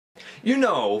You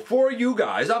know, for you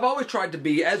guys, I've always tried to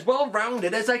be as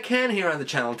well-rounded as I can here on the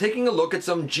channel, taking a look at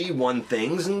some G1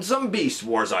 things and some Beast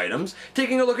Wars items,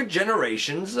 taking a look at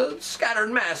Generations, a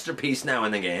scattered masterpiece now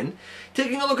and again,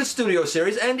 taking a look at Studio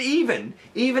Series, and even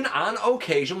on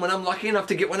occasion, when I'm lucky enough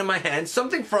to get one in my hands,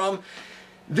 something from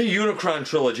the Unicron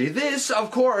trilogy. This,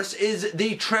 of course, is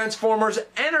the Transformers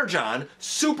Energon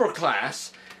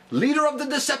superclass leader of the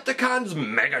Decepticons,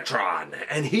 Megatron,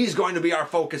 and he's going to be our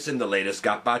focus in the latest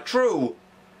GotBot True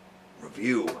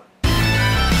review.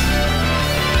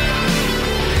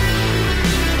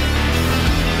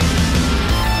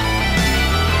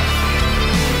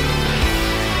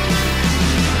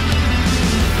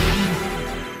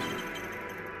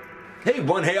 Hey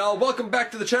everyone, hey all, welcome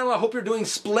back to the channel. I hope you're doing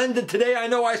splendid today. I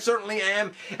know I certainly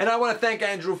am, and I want to thank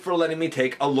Andrew for letting me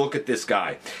take a look at this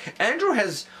guy. Andrew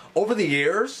has, over the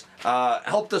years,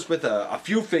 helped us with a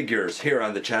few figures here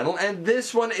on the channel, and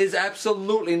this one is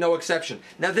absolutely no exception.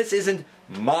 Now this isn't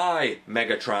my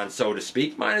Megatron, so to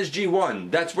speak. Mine is G1.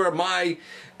 That's where my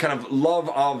kind of love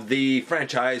of the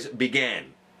franchise began,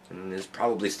 and is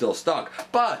probably still stuck.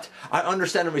 But I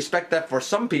understand and respect that for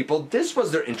some people, this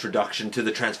was their introduction to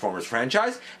the Transformers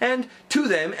franchise, and to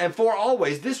them, and for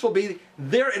always, this will be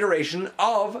their iteration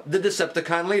of the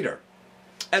Decepticon leader.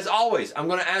 As always, I'm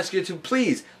going to ask you to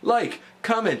please like,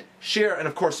 comment, share, and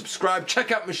of course subscribe.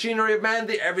 Check out Machinery of Man,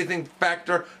 the Everything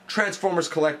Factor, Transformers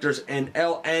Collectors, and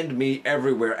L and me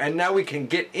everywhere. And now we can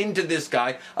get into this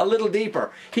guy a little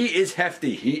deeper. He is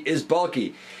hefty. He is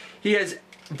bulky. He has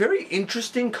very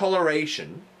interesting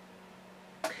coloration,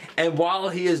 and while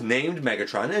he is named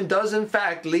Megatron and does in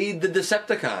fact lead the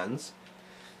Decepticons,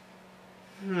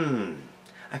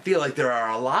 I feel like there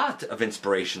are a lot of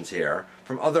inspirations here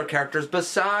from other characters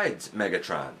besides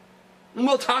Megatron. And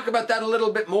we'll talk about that a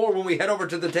little bit more when we head over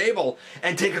to the table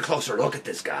and take a closer look at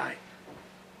this guy.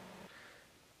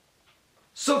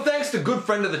 So thanks to good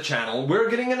friend of the channel, we're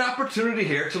getting an opportunity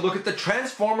here to look at the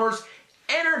Transformers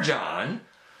Energon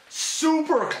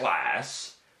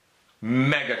superclass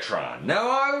Megatron.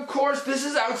 Now, of course, this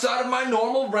is outside of my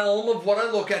normal realm of what I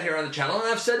look at here on the channel, and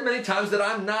I've said many times that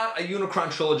I'm not a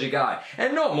Unicron trilogy guy,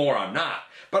 and no more I'm not.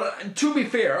 But to be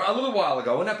fair, a little while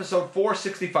ago in episode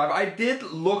 465, I did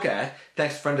look at,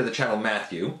 thanks to friend of the channel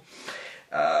Matthew,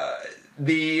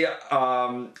 the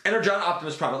Energon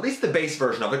Optimus Prime, at least the base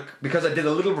version of it, because I did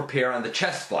a little repair on the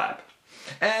chest flap.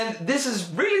 And this is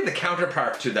really the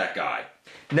counterpart to that guy.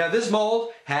 Now this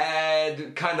mold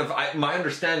had kind of, my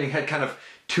understanding, had kind of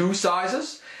two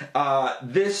sizes.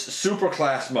 This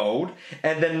superclass mode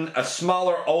and then a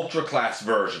smaller ultra class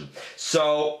version.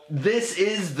 So this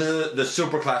is the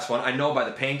superclass one. I know by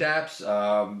the paint apps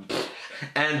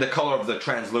and the color of the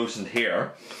translucent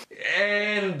here.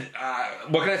 And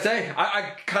what can I say?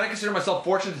 I kind of consider myself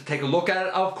fortunate to take a look at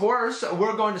it. Of course,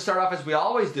 we're going to start off as we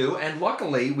always do, and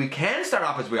luckily we can start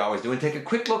off as we always do and take a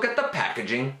quick look at the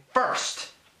packaging first.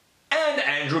 And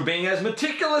Andrew, being as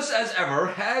meticulous as ever,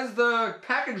 has the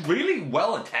package really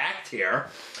well intact here.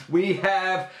 We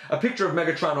have a picture of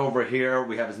Megatron over here.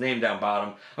 We have his name down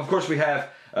bottom. Of course, we have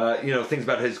things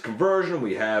about his conversion.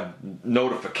 We have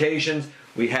notifications.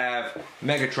 We have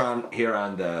Megatron here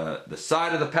on the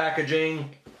side of the packaging.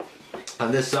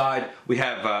 On this side, we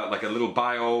have like a little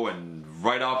bio and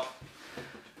write-up.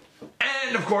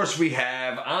 And of course, we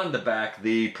have on the back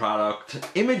the product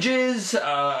images,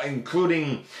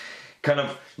 including kind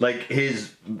of like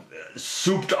his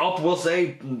souped up, we'll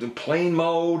say, plain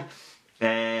mode,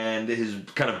 and his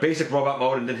kind of basic robot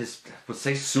mode, and then his, let's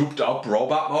say, souped up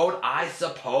robot mode, I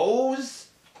suppose.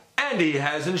 And he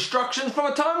has instructions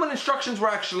from a time when instructions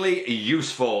were actually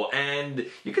useful, and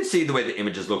you can see the way the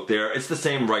images look there. It's the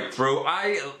same right through.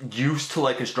 I used to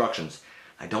like instructions.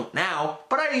 I don't now,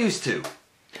 but I used to.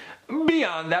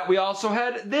 Beyond that, we also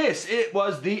had this. It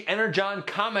was the Energon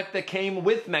comic that came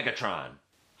with Megatron.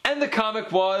 And the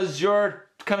comic was your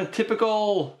kind of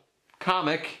typical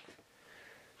comic.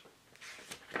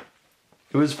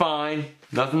 It was fine.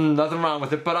 Nothing wrong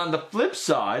with it. But on the flip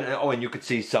side, oh, and you could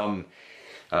see some,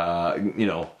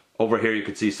 over here you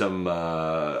could see some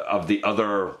of the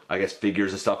other, I guess,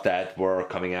 figures and stuff that were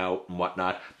coming out and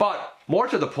whatnot. But more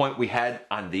to the point, we had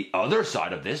on the other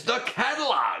side of this, the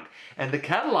catalog. And the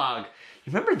catalog,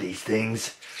 you remember these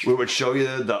things? We would show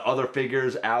you the other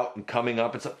figures out and coming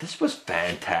up and stuff. This was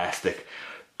fantastic.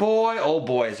 Boy, oh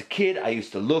boy, as a kid, I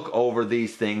used to look over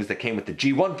these things that came with the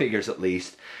G1 figures at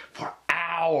least for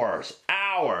hours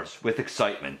with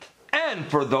excitement. And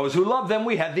for those who love them,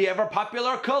 we had the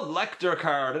ever-popular collector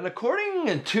card. And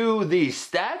according to the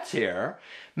stats here,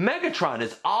 Megatron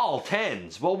is all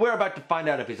 10s. Well, we're about to find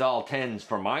out if he's all 10s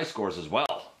for my scores as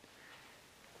well.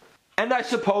 And I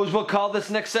suppose we'll call this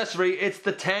an accessory. It's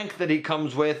the tank that he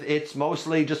comes with. It's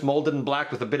mostly just molded in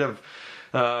black with a bit of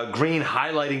green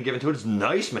highlighting given to it. It's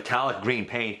nice metallic green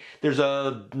paint. There's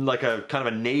like a kind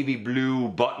of a navy blue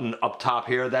button up top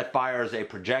here that fires a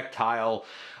projectile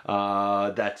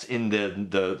that's in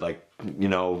the like, you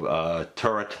know,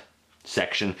 turret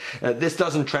section. This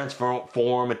doesn't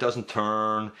transform, it doesn't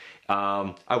turn.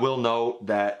 I will note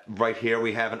that right here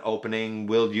we have an opening.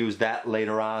 We'll use that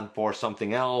later on for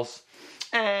something else.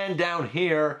 And down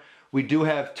here we do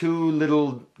have two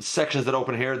little sections that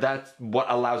open here. That's what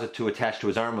allows it to attach to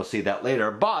his arm. We'll see that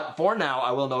later. But for now,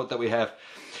 I will note that we have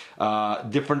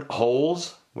different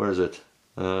holes. Where is it?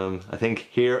 I think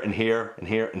here and here and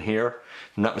here and here.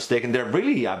 If I'm not mistaken, they're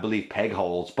really, I believe, peg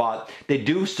holes, but they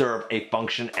do serve a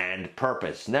function and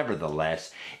purpose.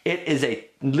 Nevertheless, it is a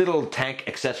little tank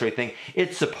accessory thing.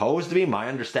 It's supposed to be, my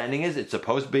understanding is, it's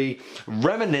supposed to be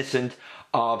reminiscent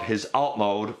of his alt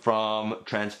mode from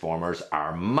Transformers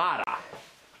Armada.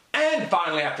 And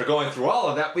finally, after going through all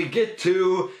of that, we get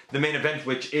to the main event,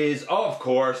 which is, of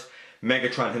course,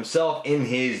 Megatron himself in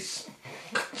his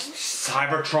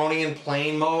Cybertronian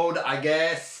plane mode, I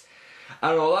guess. I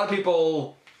don't know, a lot of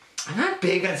people are not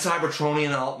big on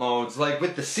Cybertronian alt modes. Like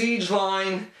with the Siege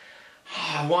line,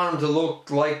 I want them to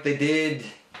look like they did,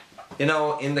 you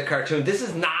know, in the cartoon. This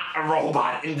is not a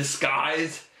robot in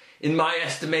disguise, in my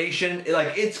estimation.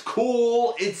 Like, it's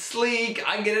cool, it's sleek,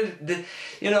 I get it,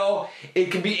 you know,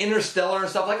 it can be interstellar and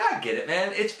stuff. Like, I get it,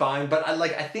 man, it's fine, but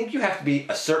I think you have to be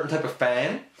a certain type of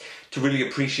fan to really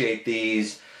appreciate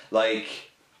these, like,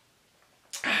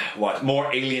 what,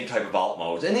 more alien type of alt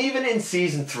modes. And even in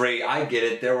season 3, I get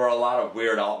it, there were a lot of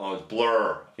weird alt modes.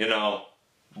 Blur, you know,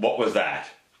 what was that?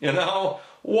 You know,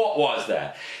 what was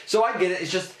that? So I get it,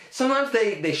 it's just, sometimes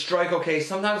they strike okay,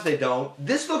 sometimes they don't.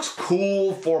 This looks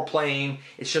cool for playing,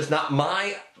 it's just not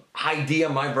my idea,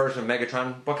 my version of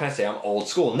Megatron. What can I say, I'm old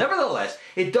school. Nevertheless,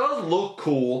 it does look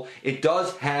cool, it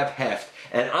does have heft.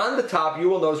 And on the top, you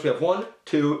will notice we have 1,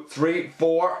 2, 3,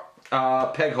 4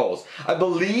 peg holes. I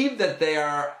believe that they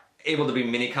are able to be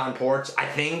Unicron ports. I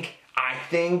think.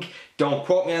 Don't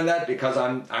quote me on that because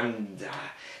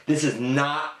this is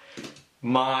not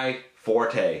my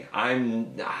forte.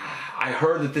 I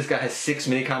heard that this guy has 6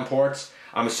 Unicron ports.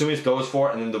 I'm assuming it's those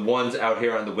 4, and then the ones out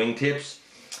here on the wingtips.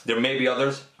 There may be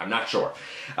others. I'm not sure.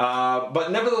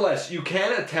 But nevertheless, you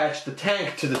can attach the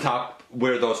tank to the top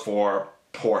where those 4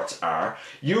 ports are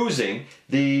using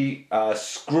the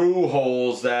screw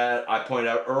holes that I pointed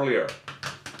out earlier.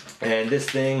 And this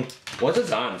thing, once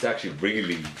it's on, it's actually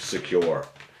really secure.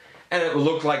 And it will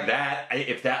look like that.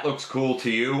 If that looks cool to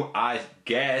you, I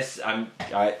guess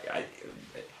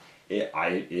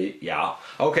yeah,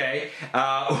 okay.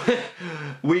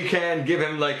 We can give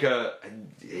him like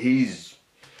he's,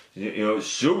 you know,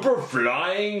 super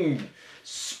flying,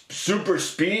 super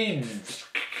speed,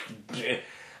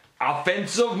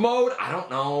 offensive mode? I don't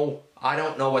know. I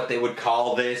don't know what they would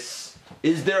call this.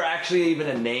 Is there actually even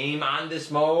a name on this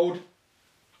mode?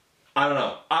 I don't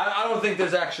know. I don't think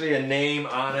there's actually a name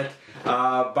on it.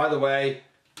 By the way,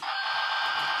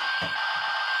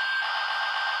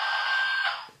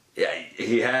 yeah,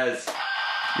 he has,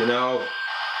 you know,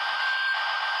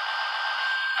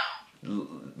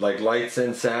 like lights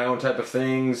and sound type of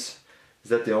things.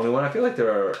 Is that the only one? I feel like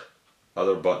there are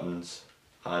other buttons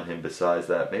on him besides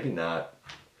that. Maybe not.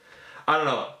 I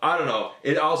don't know.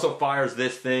 It also fires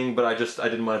this thing, but I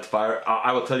didn't want it to fire.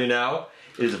 I will tell you now,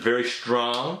 it is a very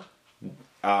strong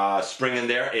spring in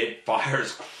there. It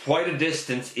fires quite a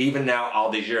distance, even now,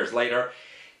 all these years later.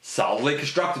 Solidly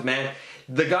constructed, man.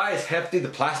 The guy is hefty. The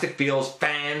plastic feels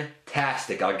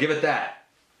fantastic. I'll give it that.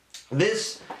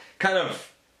 This kind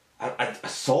of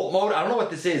assault mode, I don't know what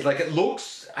this is. Like, it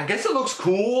looks, I guess it looks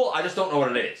cool. I just don't know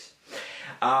what it is.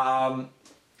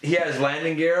 He has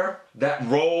landing gear that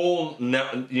roll, you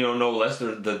know, no less.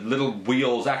 The little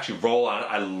wheels actually roll on it.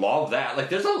 I love that. Like,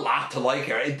 there's a lot to like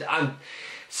here. I'm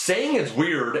saying it's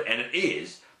weird, and it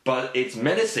is, but it's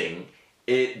menacing.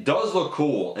 It does look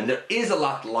cool, and there is a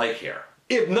lot to like here.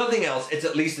 If nothing else, it's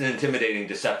at least an intimidating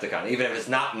Decepticon, even if it's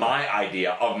not my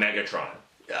idea of Megatron.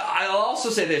 I'll also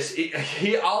say this,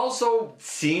 he also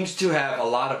seems to have a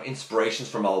lot of inspirations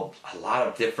from a lot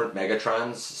of different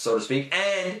Megatrons, so to speak,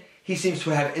 and he seems to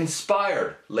have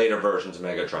inspired later versions of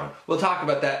Megatron. We'll talk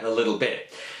about that in a little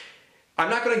bit. I'm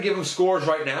not going to give him scores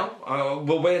right now.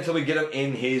 We'll wait until we get him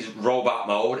in his robot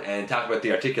mode and talk about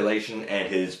the articulation and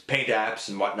his paint apps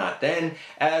and whatnot then,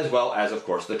 as well as, of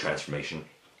course, the transformation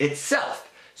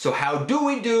itself. So how do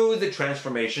we do the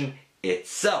transformation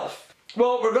itself?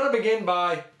 Well, we're going to begin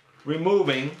by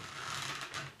removing,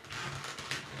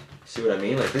 see what I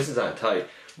mean? Like, this is on tight.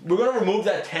 we're going to remove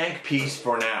that tank piece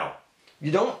for now.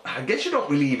 I guess you don't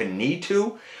really even need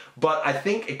to, but I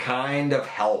think it kind of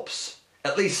helps,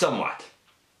 at least somewhat.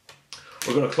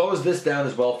 We're going to close this down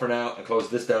as well for now, and close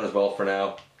this down as well for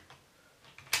now.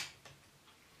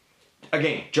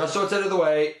 Again, just so it's out of the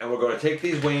way, and we're going to take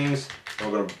these wings,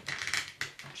 and we're going to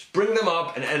just bring them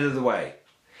up and out of the way.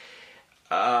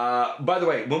 By the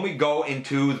way, when we go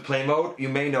into the plane mode, you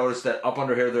may notice that up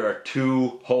under here there are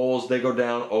 2 holes. They go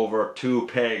down over 2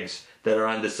 pegs that are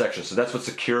on this section. So that's what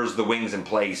secures the wings in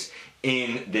place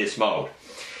in this mode.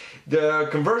 The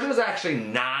conversion is actually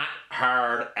not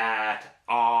hard at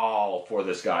all for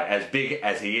this guy, as big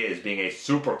as he is, being a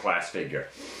super class figure.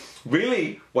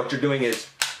 Really, what you're doing is...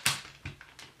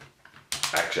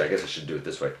 Actually, I guess I should do it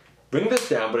this way. Bring this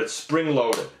down, but it's spring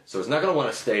loaded, so it's not going to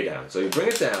want to stay down. So you bring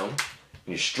it down, and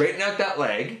you straighten out that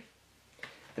leg,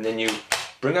 and then you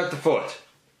bring out the foot,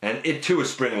 and it too is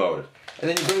spring loaded. And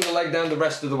then you bring the leg down the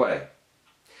rest of the way.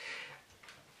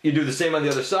 You do the same on the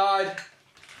other side.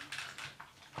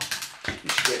 You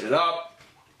straighten it up,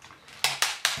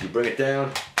 you bring it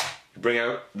down, you bring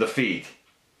out the feet.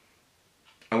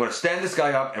 I'm going to stand this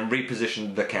guy up and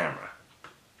reposition the camera.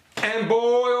 And boy,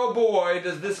 oh boy,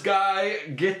 does this guy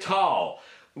get tall.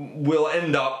 We'll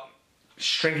end up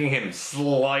shrinking him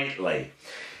slightly.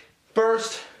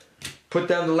 First, put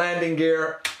down the landing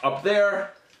gear up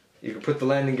there. You can put the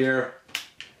landing gear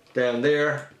down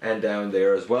there and down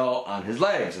there as well on his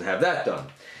legs and have that done.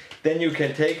 Then you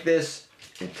can take this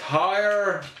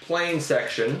entire plane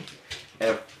section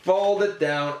and fold it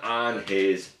down on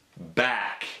his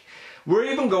back. We're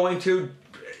even going to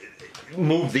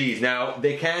move these. Now,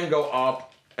 they can go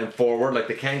up and forward, like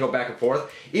they can go back and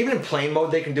forth. Even in plane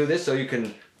mode, they can do this, so you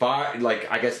can fire,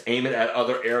 like, I guess, aim it at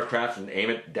other aircraft and aim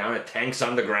it down at tanks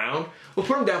on the ground. We'll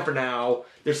put them down for now.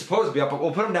 They're supposed to be up, but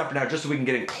we'll put them down for now just so we can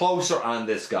get in closer on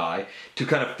this guy to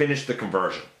kind of finish the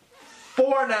conversion.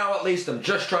 For now, at least, I'm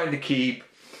just trying to keep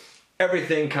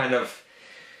everything kind of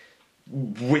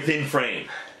within frame.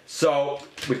 So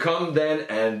we come then,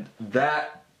 and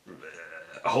that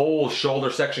whole shoulder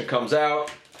section comes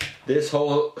out. This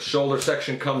whole shoulder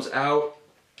section comes out.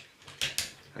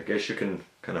 I guess you can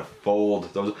kind of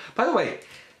fold those. By the way,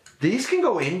 these can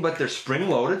go in, but they're spring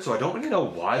loaded, so I don't really know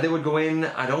why they would go in.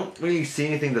 I don't really see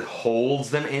anything that holds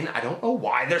them in. I don't know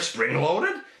why they're spring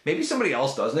loaded. Maybe somebody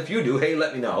else does, and if you do, hey,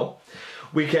 let me know.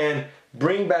 We can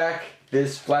bring back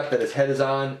this flap that his head is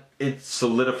on. It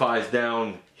solidifies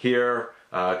down here,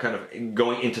 kind of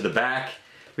going into the back.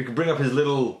 We can bring up his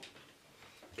little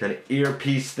kind of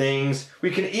earpiece things. We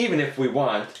can even, if we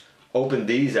want, open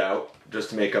these out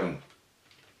just to make them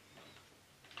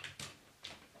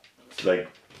like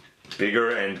bigger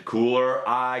and cooler,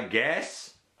 I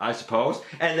guess, I suppose.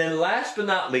 And then last but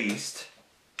not least,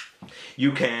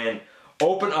 you can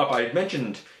open up, I had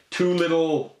mentioned 2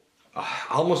 little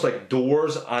almost like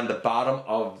doors on the bottom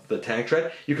of the tank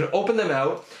tread. You can open them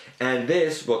out, and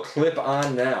this will clip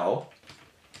on now.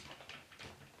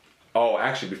 Oh,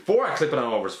 actually, before I clip it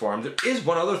on over his forearm, there is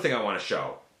one other thing I want to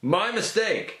show. My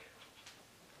mistake.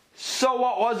 So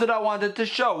what was it I wanted to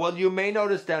show? Well, you may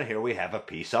notice down here we have a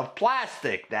piece of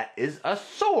plastic. That is a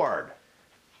sword.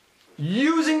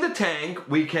 Using the tank,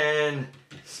 we can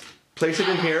place it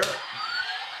in here.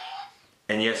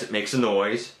 And yes, it makes a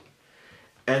noise.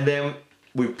 And then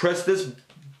we press this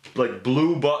like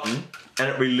blue button, and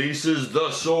it releases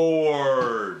the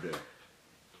sword.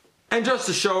 And just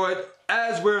to show it,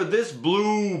 as where this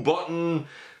blue button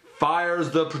fires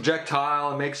the projectile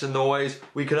and makes a noise,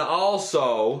 we can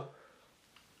also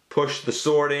push the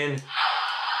sword in,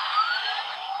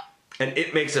 and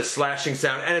it makes a slashing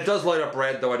sound, and it does light up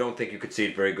red, though I don't think you could see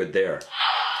it very good there.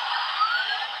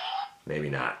 Maybe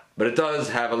not. But it does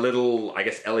have a little, I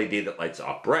guess, LED that lights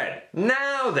up red.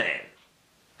 Now then,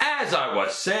 as I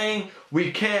was saying,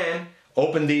 we can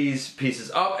open these pieces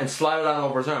up and slide it on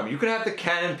over his arm. You can have the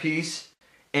cannon piece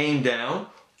aimed down,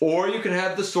 or you can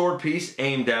have the sword piece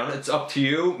aimed down. It's up to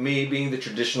you. Me being the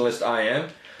traditionalist I am,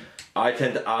 I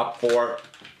tend to opt for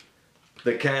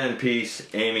the cannon piece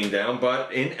aiming down,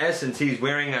 but in essence he's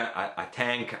wearing a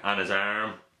tank on his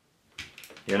arm.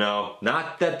 You know,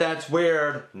 not that that's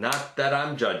weird, not that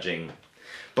I'm judging,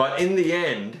 but in the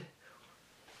end,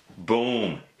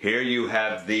 boom, here you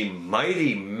have the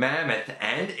mighty mammoth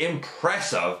and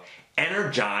impressive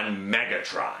Energon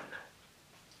Megatron.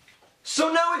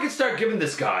 So now we can start giving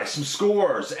this guy some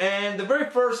scores, and the very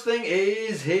first thing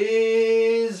is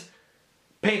his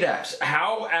paint apps.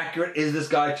 How accurate is this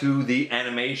guy to the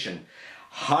animation?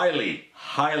 Highly,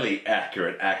 highly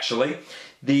accurate, actually.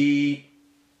 The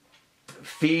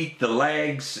feet, the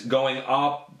legs going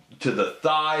up to the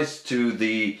thighs, to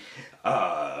the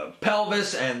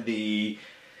pelvis and the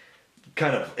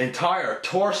kind of entire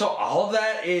torso, all of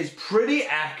that is pretty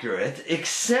accurate,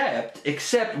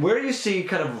 except where you see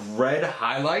kind of red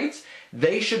highlights,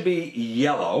 they should be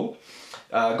yellow.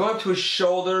 Going up to his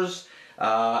shoulders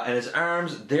and his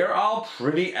arms, they're all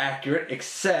pretty accurate,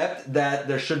 except that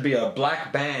there should be a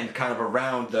black band kind of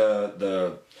around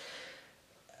the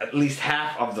at least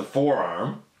half of the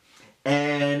forearm.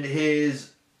 And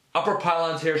his upper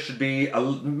pylons here should be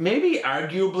maybe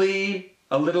arguably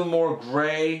a little more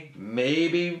gray,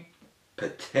 maybe,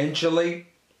 potentially.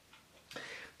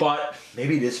 But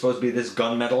maybe it is supposed to be this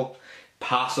gunmetal,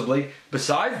 possibly.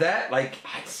 Besides that, like,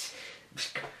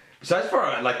 besides for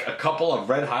like a couple of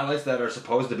red highlights that are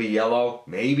supposed to be yellow,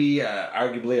 maybe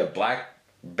arguably a black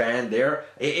band there,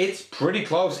 it's pretty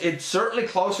close. It's certainly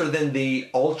closer than the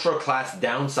Ultra Class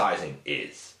downsizing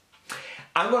is.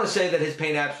 I'm going to say that his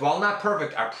paint apps, while not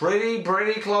perfect, are pretty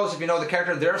close. If you know the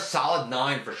character, they're a solid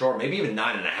 9 for sure, maybe even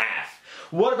 9.5.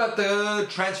 What about the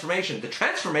transformation? The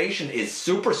transformation is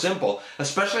super simple,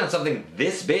 especially on something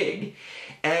this big.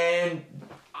 And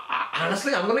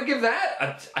honestly, I'm going to give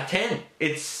that a 10.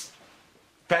 It's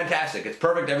fantastic. It's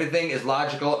perfect. Everything is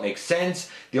logical. It makes sense.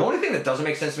 The only thing that doesn't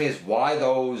make sense to me is why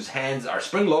those hands are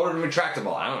spring-loaded and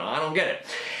retractable. I don't know. I don't get it.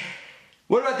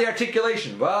 What about the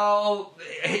articulation? Well,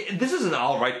 this is an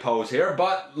alright pose here,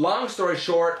 but long story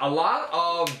short, a lot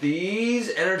of these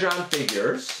Energon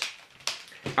figures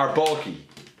are bulky.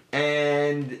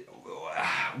 And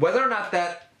whether or not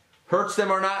that hurts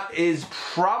them or not is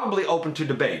probably open to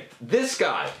debate. This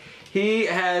guy, he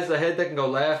has a head that can go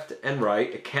left and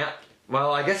right. It can't,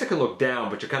 well, I guess it can look down,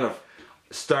 but you're kind of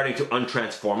starting to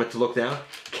untransform it to look down.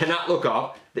 Cannot look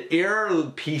up. The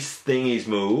earpiece thingies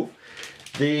move.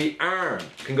 The arm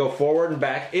can go forward and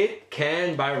back. It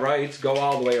can, by rights, go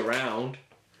all the way around.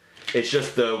 It's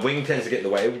just the wing tends to get in the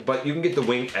way, but you can get the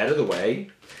wing out of the way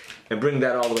and bring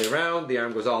that all the way around. The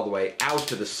arm goes all the way out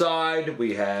to the side.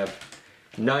 We have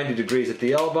 90 degrees at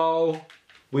the elbow.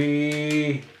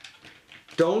 We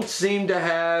don't seem to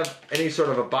have any sort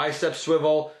of a bicep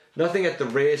swivel. Nothing at the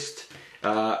wrist.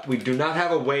 We do not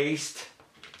have a waist.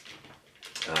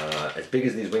 As big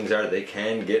as these wings are, they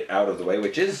can get out of the way,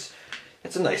 which is...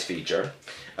 it's a nice feature.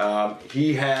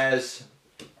 He has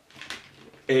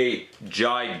a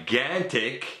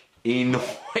gigantic,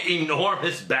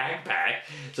 enormous backpack.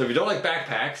 So if you don't like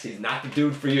backpacks, he's not the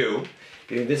dude for you.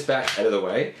 Getting this back out of the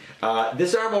way.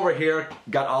 This arm over here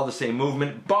got all the same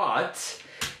movement, but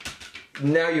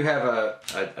now you have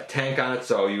a tank on it,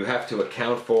 so you have to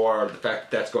account for the fact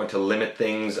that that's going to limit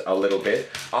things a little bit.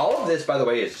 All of this, by the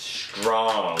way, is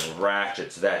strong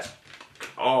ratchets. That's,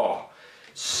 oh,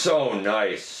 so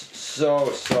nice.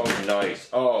 So nice.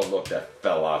 Oh, look, that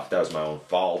fell off. That was my own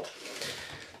fault.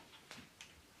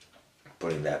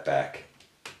 Putting that back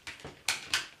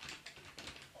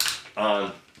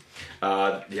on.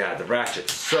 Yeah, the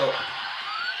ratchet's so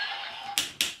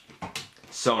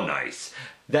nice.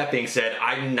 That being said,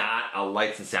 I'm not a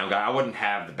lights and sound guy. I wouldn't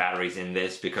have the batteries in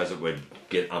this because it would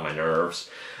get on my nerves.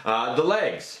 The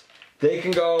legs, they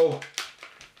can go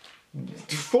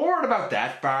forward about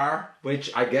that far,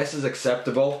 which I guess is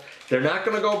acceptable. They're not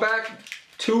going to go back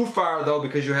too far though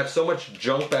because you have so much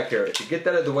junk back here. If you get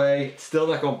that out of the way, it's still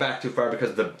not going back too far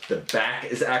because the back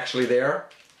is actually there.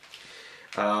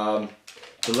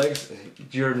 The legs,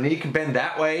 your knee can bend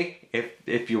that way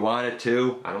if you wanted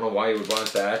to. I don't know why you would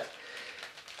want that.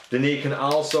 The knee can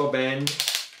also bend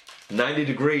 90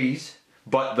 degrees,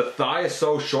 but the thigh is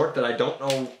so short that I don't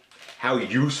know how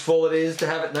useful it is to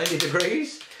have it 90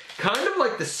 degrees. Kind of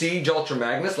like the Siege Ultra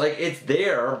Magnus, like it's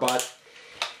there, but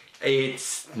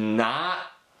it's not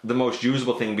the most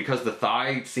usable thing because the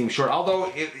thigh seems short.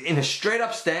 Although in a straight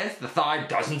up stance, the thigh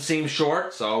doesn't seem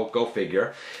short, so go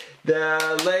figure.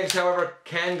 The legs, however,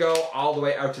 can go all the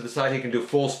way out to the side. He can do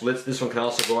full splits. This one can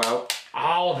also go out.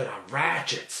 All of it on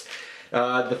ratchets.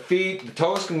 The feet, the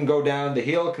toes can go down, the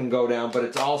heel can go down, but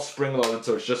it's all spring-loaded,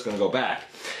 so it's just going to go back.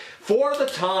 For the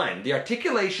time, the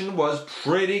articulation was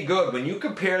pretty good. When you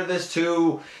compare this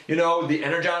to, you know, the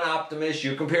Energon Optimus,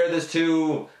 you compare this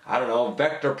to, I don't know,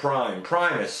 Vector Prime,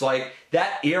 Primus, like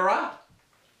that era,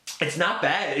 it's not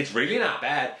bad. It's really not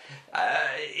bad.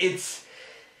 It's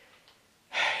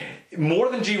more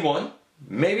than G1.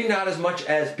 Maybe not as much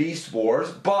as Beast Wars,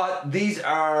 but these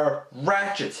are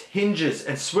ratchets, hinges,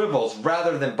 and swivels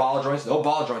rather than ball joints. No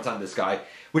ball joints on this guy,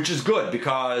 which is good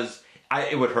because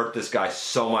it would hurt this guy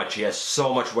so much. He has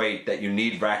so much weight that you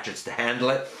need ratchets to handle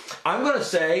it. I'm going to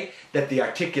say that the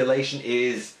articulation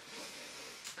is...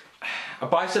 a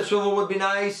bicep swivel would be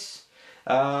nice.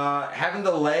 Having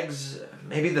the legs,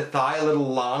 maybe the thigh a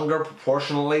little longer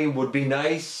proportionally would be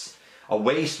nice. A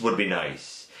waist would be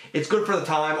nice. It's good for the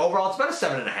time. Overall, it's about a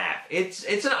 7.5.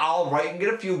 It's an alright. You can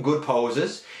get a few good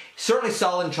poses. Certainly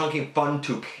solid and chunky and fun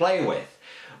to play with.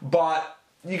 But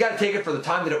you got to take it for the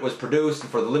time that it was produced and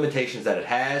for the limitations that it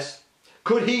has.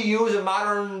 Could he use a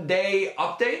modern day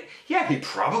update? Yeah, he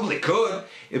probably could.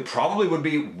 It probably would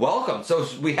be welcome. So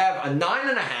we have a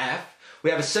 9.5.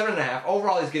 We have a 7.5.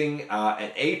 Overall, he's getting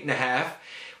an 8.5.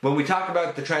 When we talk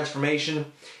about the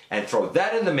transformation and throw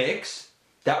that in the mix,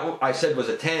 that I said was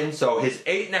a 10. So his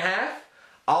 8.5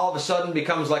 all of a sudden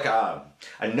becomes like a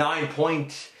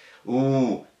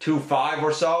 9.25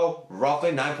 or so,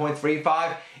 roughly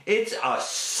 9.35. It's a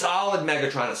solid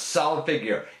Megatron, a solid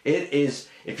figure. It is.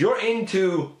 If you're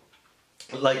into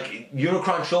like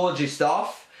Unicron trilogy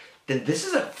stuff, then this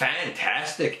is a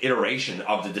fantastic iteration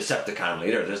of the Decepticon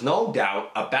leader. There's no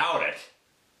doubt about it.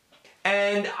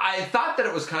 And I thought that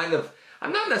it was kind of,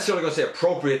 I'm not necessarily going to say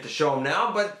appropriate to show him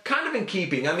now, but kind of in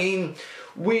keeping. I mean,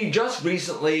 we just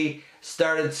recently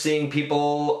started seeing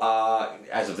people,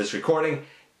 as of this recording,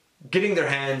 getting their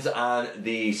hands on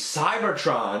the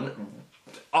Cybertron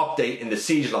update in the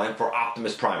Siege line for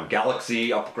Optimus Prime.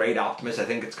 Galaxy Upgrade Optimus, I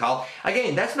think it's called.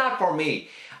 Again, that's not for me.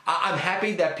 I'm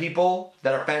happy that people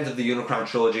that are fans of the Unicron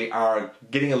trilogy are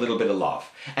getting a little bit of love.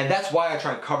 And that's why I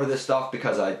try and cover this stuff,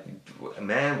 because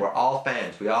man, we're all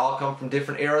fans. We all come from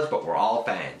different eras, but we're all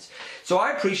fans. So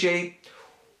I appreciate,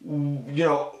 you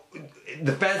know,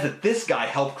 the fans that this guy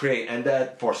helped create, and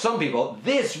that for some people,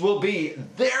 this will be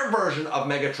their version of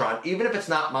Megatron, even if it's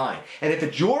not mine. And if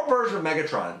it's your version of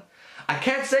Megatron, I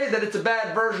can't say that it's a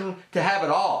bad version to have at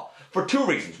all. For two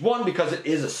reasons. One, because it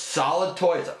is a solid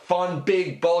toy. It's a fun,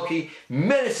 big, bulky,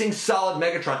 menacing, solid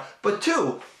Megatron. But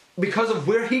two, because of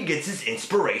where he gets his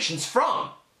inspirations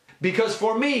from. Because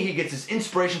for me, he gets his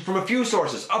inspiration from a few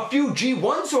sources. A few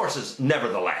G1 sources,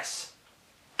 nevertheless.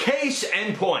 Case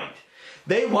in point.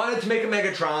 They wanted to make a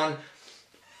Megatron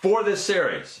for this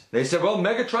series. They said, well,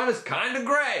 Megatron is kind of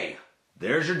gray.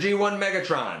 There's your G1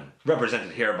 Megatron,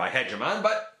 represented here by Hegemon,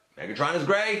 but Megatron is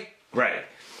gray, gray.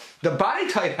 The body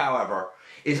type, however,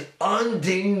 is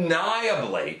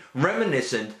undeniably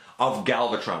reminiscent of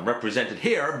Galvatron, represented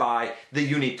here by the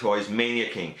Unique Toys Mania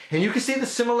King. And you can see the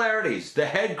similarities, the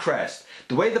head crest,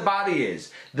 the way the body is,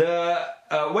 the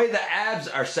way the abs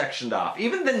are sectioned off,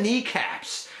 even the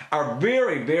kneecaps are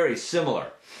very, very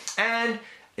similar. And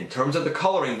in terms of the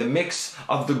coloring, the mix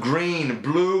of the green,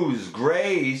 blues,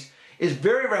 grays is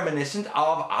very reminiscent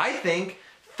of, I think,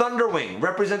 Thunderwing,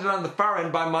 represented on the far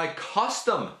end by my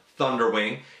custom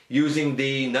Thunderwing, using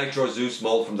the Nitro Zeus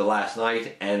mold from the last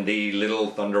night and the little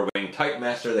Thunderwing Type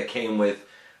Master that came with,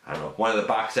 I don't know, one of the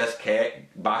box sets,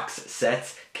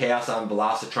 Chaos on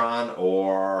Velocitron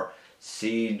or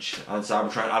Siege on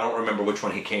Cybertron. I don't remember which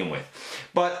one he came with.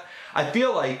 But I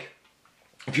feel like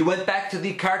if you went back to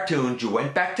the cartoons, you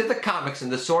went back to the comics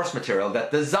and the source material,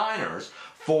 that designers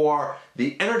for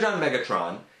the Energon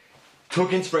Megatron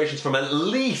took inspirations from at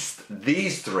least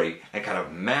these three and kind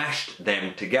of mashed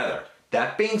them together.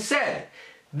 That being said,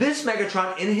 this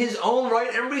Megatron, in his own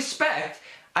right and respect,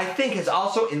 I think has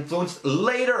also influenced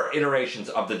later iterations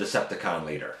of the Decepticon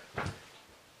leader.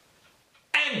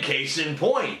 And case in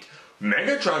point,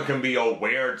 Megatron can be a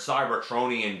weird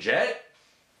Cybertronian jet.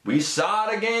 We saw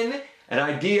it again, an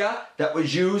idea that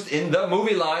was used in the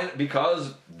movie line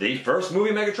because the first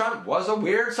movie Megatron was a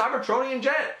weird Cybertronian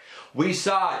jet. We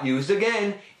saw it used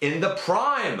again in the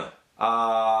Prime,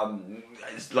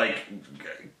 like,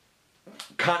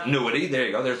 continuity. There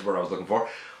you go, there's the word I was looking for.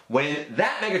 When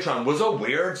that Megatron was a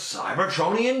weird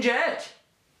Cybertronian jet.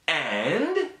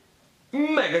 And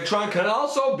Megatron can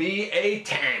also be a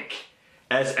tank,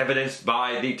 as evidenced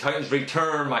by the Titans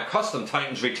Return, my custom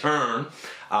Titans Return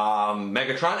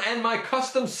Megatron, and my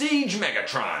custom Siege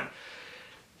Megatron.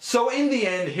 So in the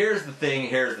end, here's the thing,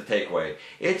 here's the takeaway.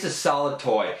 It's a solid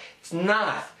toy. It's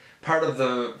not part of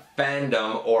the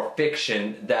fandom or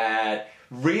fiction that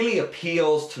really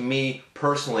appeals to me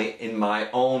personally in my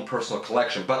own personal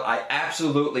collection, but I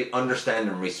absolutely understand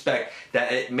and respect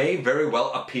that it may very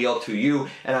well appeal to you,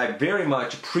 and I very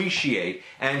much appreciate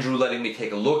Andrew letting me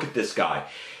take a look at this guy.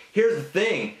 Here's the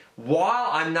thing. While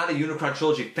I'm not a Unicron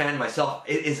Trilogy fan myself,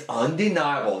 it is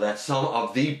undeniable that some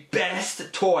of the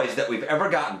best toys that we've ever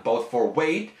gotten, both for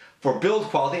weight, for build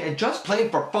quality, and just plain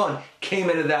for fun, came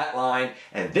into that line,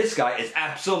 and this guy is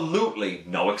absolutely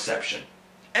no exception.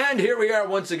 And here we are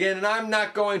once again, and I'm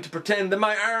not going to pretend that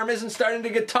my arm isn't starting to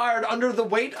get tired under the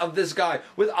weight of this guy,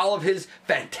 with all of his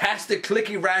fantastic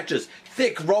clicky ratchets,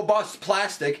 thick, robust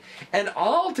plastic, and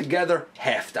altogether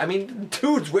heft. I mean,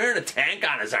 dude's wearing a tank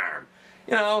on his arm.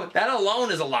 You know, that alone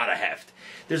is a lot of heft.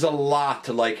 There's a lot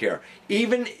to like here.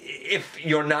 Even if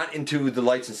you're not into the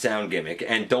lights and sound gimmick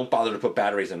and don't bother to put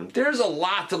batteries in them, there's a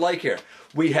lot to like here.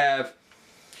 We have,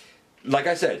 like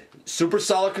I said, super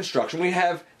solid construction. We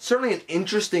have certainly an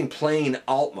interesting plain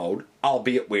alt mode,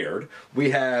 albeit weird.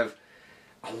 We have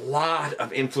a lot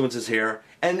of influences here.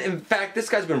 And in fact, this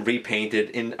guy's been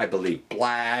repainted in, I believe,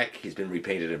 black. He's been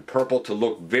repainted in purple to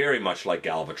look very much like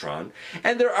Galvatron.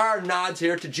 And there are nods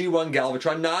here to G1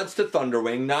 Galvatron, nods to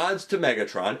Thunderwing, nods to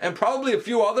Megatron, and probably a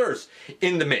few others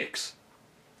in the mix.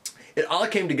 It all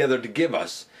came together to give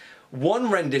us one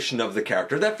rendition of the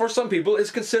character that for some people is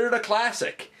considered a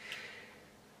classic.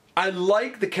 I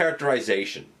like the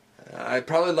characterization. I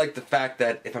probably like the fact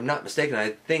that, if I'm not mistaken, I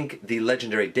think the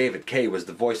legendary David Kaye was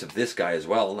the voice of this guy as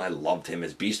well, and I loved him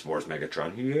as Beast Wars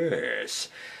Megatron. Yes.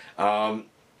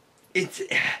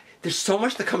 There's so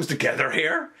much that comes together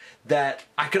here that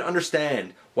I can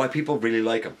understand why people really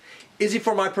like him. Is he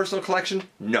for my personal collection?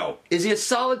 No. Is he a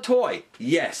solid toy?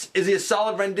 Yes. Is he a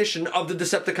solid rendition of the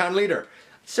Decepticon leader?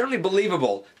 Certainly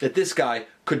believable that this guy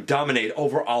could dominate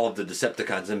over all of the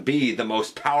Decepticons and be the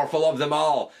most powerful of them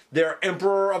all. Their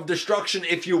Emperor of Destruction,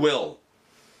 if you will.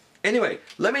 Anyway,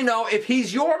 let me know if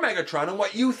he's your Megatron and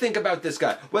what you think about this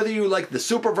guy. Whether you like the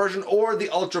Super version or the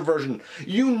Ultra version.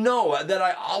 You know that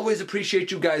I always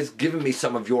appreciate you guys giving me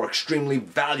some of your extremely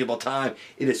valuable time.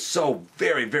 It is so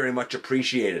very, very much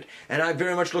appreciated. And I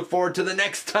very much look forward to the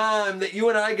next time that you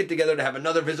and I get together to have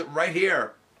another visit right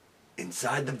here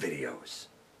inside the videos.